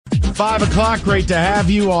5 o'clock, great to have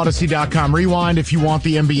you. Odyssey.com rewind if you want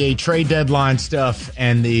the NBA trade deadline stuff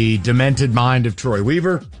and the demented mind of Troy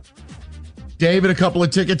Weaver. David, a couple of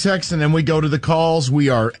ticket texts, and then we go to the calls. We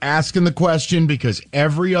are asking the question because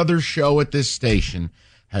every other show at this station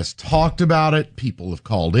has talked about it. People have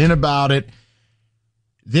called in about it.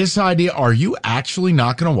 This idea, are you actually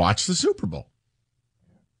not going to watch the Super Bowl?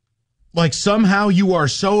 Like somehow you are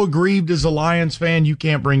so aggrieved as a Lions fan, you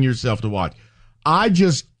can't bring yourself to watch. I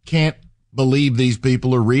just can't believe these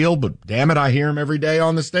people are real, but damn it, I hear them every day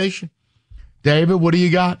on the station. David, what do you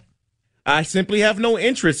got? I simply have no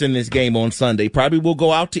interest in this game on Sunday. Probably will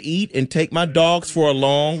go out to eat and take my dogs for a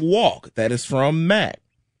long walk. That is from Matt.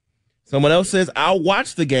 Someone else says, I'll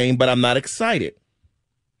watch the game, but I'm not excited.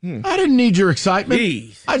 I didn't need your excitement.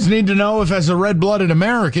 Jeez. I just need to know if, as a red-blooded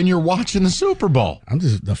American, you're watching the Super Bowl. I'm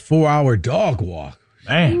just the 4-hour dog walk.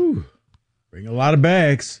 Man. Whew. Bring a lot of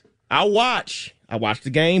bags. I'll watch. I watch the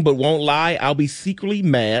game, but won't lie. I'll be secretly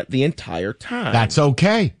mad the entire time. That's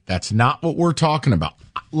okay. That's not what we're talking about.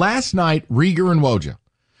 Last night, Rieger and Woj.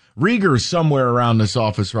 Rieger is somewhere around this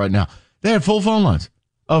office right now. They had full phone lines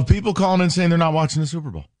of people calling in saying they're not watching the Super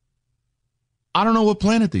Bowl. I don't know what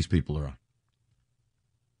planet these people are on.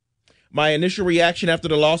 My initial reaction after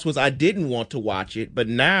the loss was I didn't want to watch it, but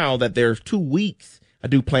now that there's 2 weeks, I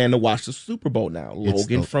do plan to watch the Super Bowl now.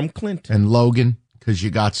 Logan from Clinton. And Logan, because you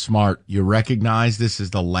got smart, you recognize this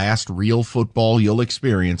is the last real football you'll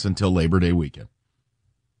experience until Labor Day weekend.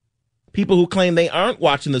 People who claim they aren't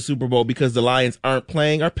watching the Super Bowl because the Lions aren't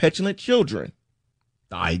playing are petulant children.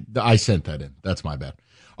 I sent that in. That's my bad.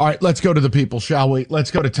 All right, let's go to the people, shall we?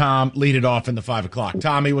 Let's go to Tom. Lead it off in the 5 o'clock.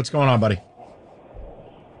 Tommy, what's going on, buddy?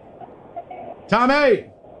 Tommy!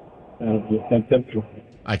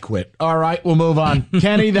 I quit. All right, we'll move on.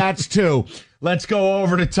 Kenny, that's 2. Let's go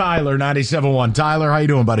over to Tyler, 97.1. Tyler, how you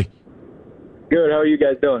doing, buddy? Good. How are you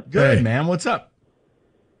guys doing? Good, Hey. man. What's up?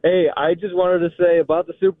 Hey, I just wanted to say about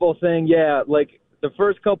the Super Bowl thing. Yeah, like the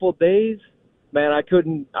first couple of days, man,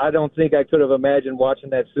 I don't think I could have imagined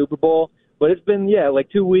watching that Super Bowl. But it's been, like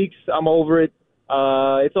 2 weeks. I'm over it.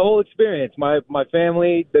 It's a whole experience. My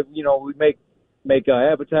family, we make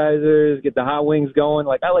appetizers, get the hot wings going.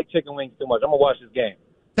 Like, I like chicken wings too much. I'm going to watch this game.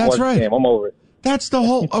 That's right. I'm over it. That's the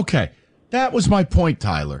whole – okay. That was my point,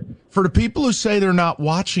 Tyler. For the people who say they're not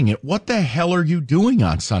watching it, what the hell are you doing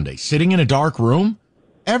on Sunday? Sitting in a dark room?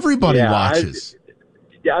 Everybody watches.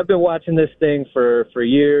 I've been watching this thing for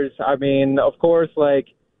years. I mean, of course, like,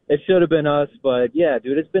 it should have been us, but yeah,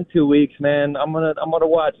 dude, it's been 2 weeks, man. I'm gonna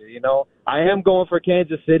watch it. I am going for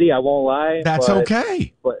Kansas City. I won't lie. That's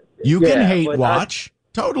okay. But you can hate watch.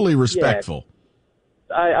 Totally respectful.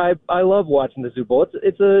 Yeah, I love watching the Super Bowl.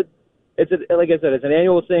 It's like I said, it's an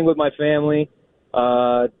annual thing with my family.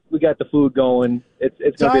 We got the food going.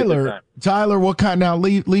 It's gonna be a good time. Tyler, what kind? Now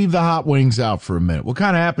leave the hot wings out for a minute. What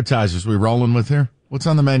kind of appetizers we rolling with here? What's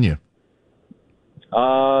on the menu?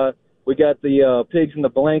 We got the pigs in the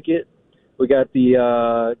blanket. We got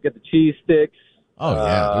the cheese sticks. Oh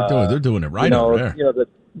yeah, they're doing it right over there.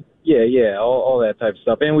 All that type of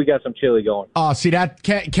stuff, and we got some chili going. Oh, see that,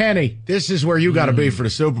 Kenny? This is where you got to be for the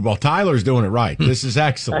Super Bowl. Tyler's doing it right. This is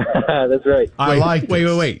excellent. That's right. I like.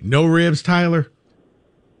 Wait. No ribs, Tyler?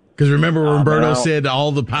 Because remember when Roberto said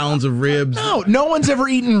all the pounds of ribs? No one's ever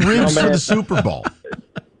eaten ribs for the Super Bowl.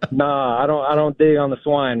 Nah, I don't dig on the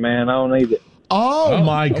swine, man. I don't eat it. Oh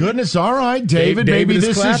my goodness! All right, David. Maybe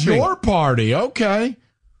this is your party. Okay.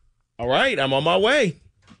 All right, I'm on my way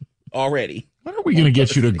already. When are we going to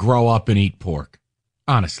get you to grow up and eat pork?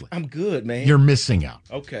 Honestly. I'm good, man. You're missing out.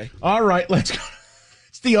 Okay. All right, let's go.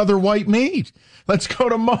 It's the other white meat. Let's go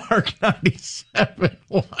to Mark,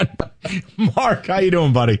 97.1. Mark, how you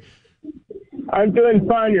doing, buddy? I'm doing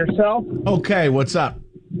fine. Yourself? Okay, what's up?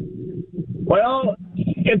 Well,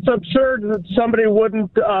 it's absurd that somebody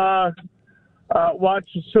wouldn't watch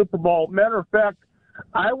the Super Bowl. Matter of fact,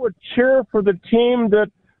 I would cheer for the team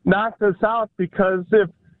that knocked us out, because if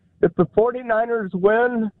the 49ers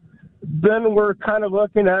win, then we're kind of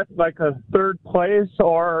looking at like a third place,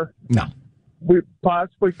 or no, we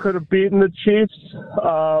possibly could have beaten the Chiefs.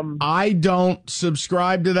 I don't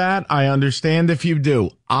subscribe to that. I understand if you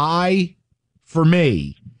do. For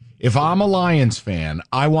me, if I'm a Lions fan,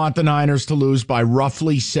 I want the Niners to lose by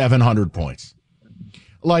roughly 700 points.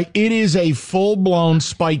 Like, it is a full-blown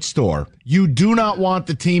spite store. You do not want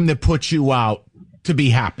the team that puts you out to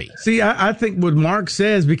be happy. See, I think what Mark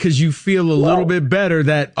says, because you feel a little bit better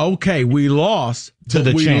that, okay, we lost to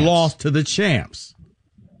the champs. Lost to the champs.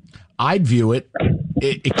 I'd view it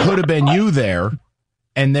could have been you there,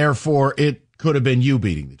 and therefore it could have been you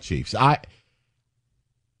beating the Chiefs.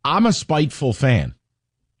 I'm a spiteful fan.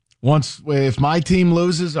 If my team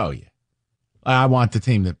loses, oh yeah, I want the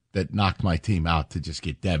team that knocked my team out to just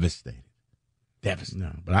get devastated.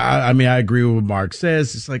 No, but I mean, I agree with what Mark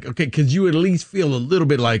says. It's like, okay, because you at least feel a little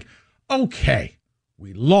bit like, okay,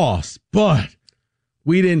 we lost, but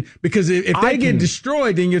we didn't. Because if they get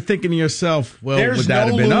destroyed, then you're thinking to yourself, well, would that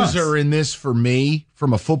have been us? There's no loser in this for me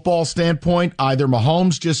from a football standpoint. Either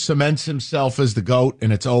Mahomes just cements himself as the GOAT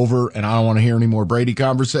and it's over and I don't want to hear any more Brady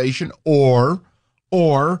conversation, or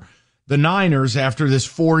the Niners, after this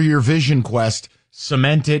 4-year vision quest,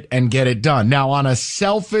 cement it and get it done. Now, on a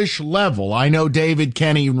selfish level, I know David,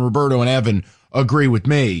 Kenny, and Roberto and Evan agree with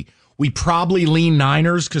me. We probably lean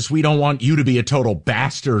Niners because we don't want you to be a total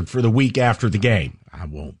bastard for the week after the game. I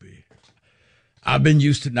won't be. I've been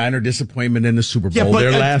used to Niner disappointment in the Super Bowl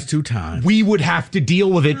their last 2 times. We would have to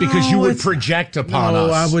deal with it because you would project upon us.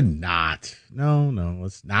 No, I would not. No,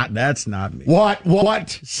 it's not. That's not me.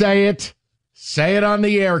 What? Say it. Say it on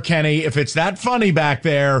the air, Kenny. If it's that funny back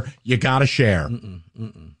there, you got to share.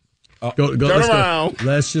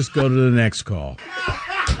 Let's just go to the next call.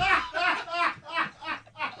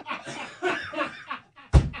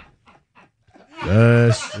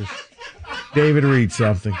 David, read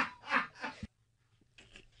something.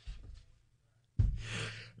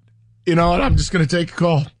 You know what? I'm just going to take a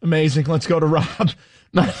call. Amazing. Let's go to Rob.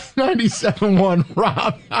 97.1.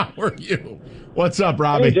 Rob, how are you? What's up,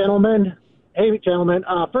 Robbie? Hey, gentlemen.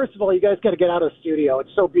 First of all, you guys got to get out of the studio. It's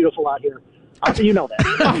so beautiful out here. You know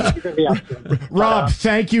that. You're gonna be out soon. Rob,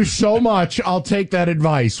 thank you so much. I'll take that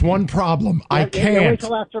advice. One problem. I can't. Wait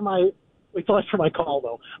till after my call,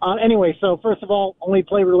 though. Anyway, so first of all, only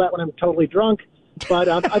play roulette when I'm totally drunk. But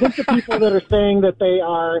I think the people that are saying that they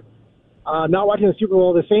are not watching the Super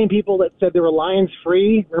Bowl, the same people that said they were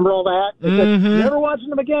Lions-free, remember all that? They said, never watching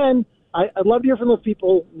them again. I'd love to hear from those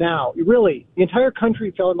people now. Really, the entire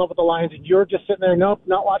country fell in love with the Lions, and you're just sitting there, nope,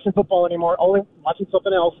 not watching football anymore, only watching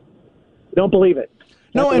something else. Don't believe it.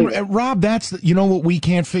 And Rob, that's you know what we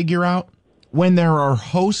can't figure out? When there are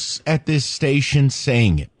hosts at this station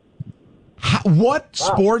saying it. What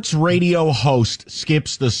sports radio host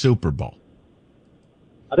skips the Super Bowl?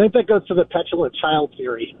 I think that goes to the petulant child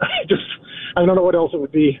theory. I don't know what else it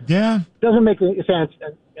would be. Yeah. Doesn't make any sense,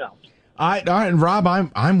 you know. And Rob,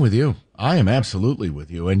 I'm with you. I am absolutely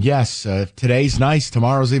with you. And yes, today's nice.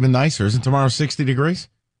 Tomorrow's even nicer. Isn't tomorrow 60 degrees?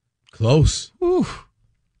 Close. Ooh.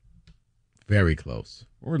 Very close.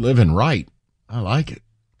 We're living right. I like it.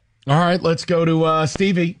 All right, let's go to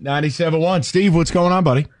Stevie, 97.1. Steve, what's going on,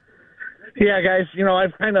 buddy? Yeah, guys,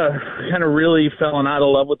 I've kind of really fallen out of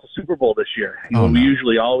love with the Super Bowl this year. We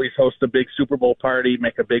usually always host a big Super Bowl party,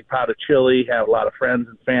 make a big pot of chili, have a lot of friends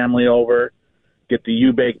and family over, get the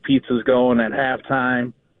U-Bake pizzas going at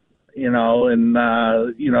halftime, and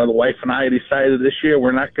the wife and I decided this year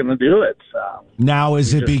we're not going to do it. Now,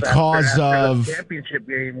 is it because of the championship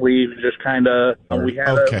game? We just kind of we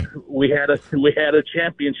had a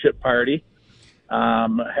championship party,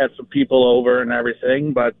 had some people over and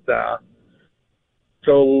everything, but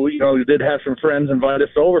so we did have some friends invite us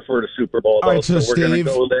over for the Super Bowl. All right, so we're going to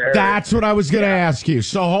go there. That's what I was going to ask you.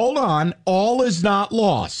 So hold on, all is not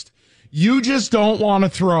lost. You just don't want to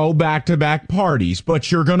throw back-to-back parties,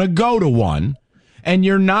 but you're going to go to one, and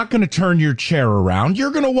you're not going to turn your chair around. You're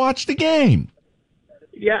going to watch the game.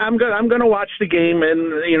 Yeah, I'm going to watch the game,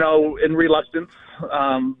 in reluctance,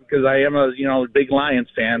 because I am a big Lions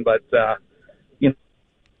fan. But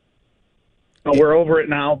we're over it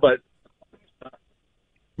now. But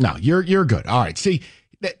no, you're good. All right. See,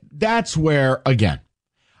 that's where again,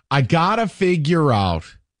 I gotta figure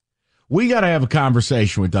out. We got to have a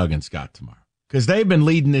conversation with Doug and Scott tomorrow because they've been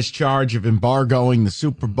leading this charge of embargoing the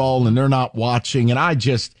Super Bowl and they're not watching.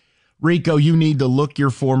 And Rico, you need to look your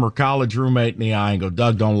former college roommate in the eye and go,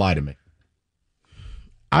 Doug, don't lie to me.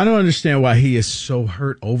 I don't understand why he is so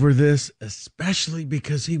hurt over this, especially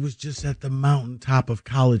because he was just at the mountaintop of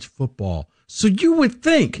college football. So you would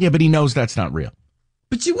think. Yeah, but he knows that's not real.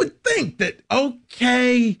 But you would think that,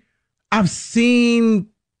 okay, I've seen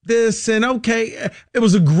this, and okay, it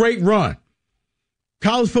was a great run.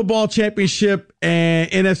 College football championship and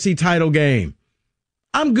NFC title game.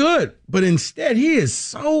 I'm good. But instead, he is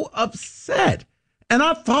so upset. And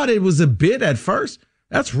I thought it was a bit at first.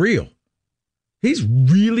 That's real. He's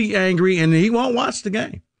really angry, and he won't watch the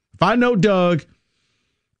game. If I know Doug,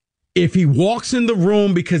 if he walks in the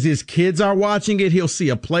room because his kids are watching it, he'll see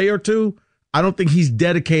a play or two. I don't think he's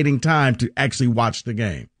dedicating time to actually watch the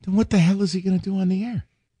game. Then what the hell is he going to do on the air?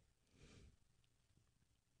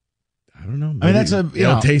 I don't know. Maybe, I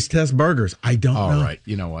mean, taste test burgers. I don't know. All right.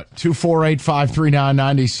 You know what?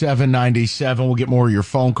 248-539-9797. We'll get more of your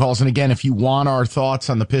phone calls. And again, if you want our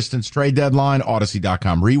thoughts on the Pistons trade deadline,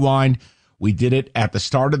 Odyssey.com Rewind. We did it at the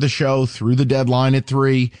start of the show through the deadline at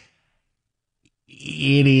 3.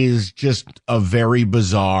 It is just a very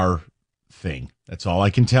bizarre thing. That's all I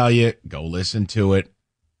can tell you. Go listen to it.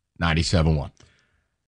 97.1.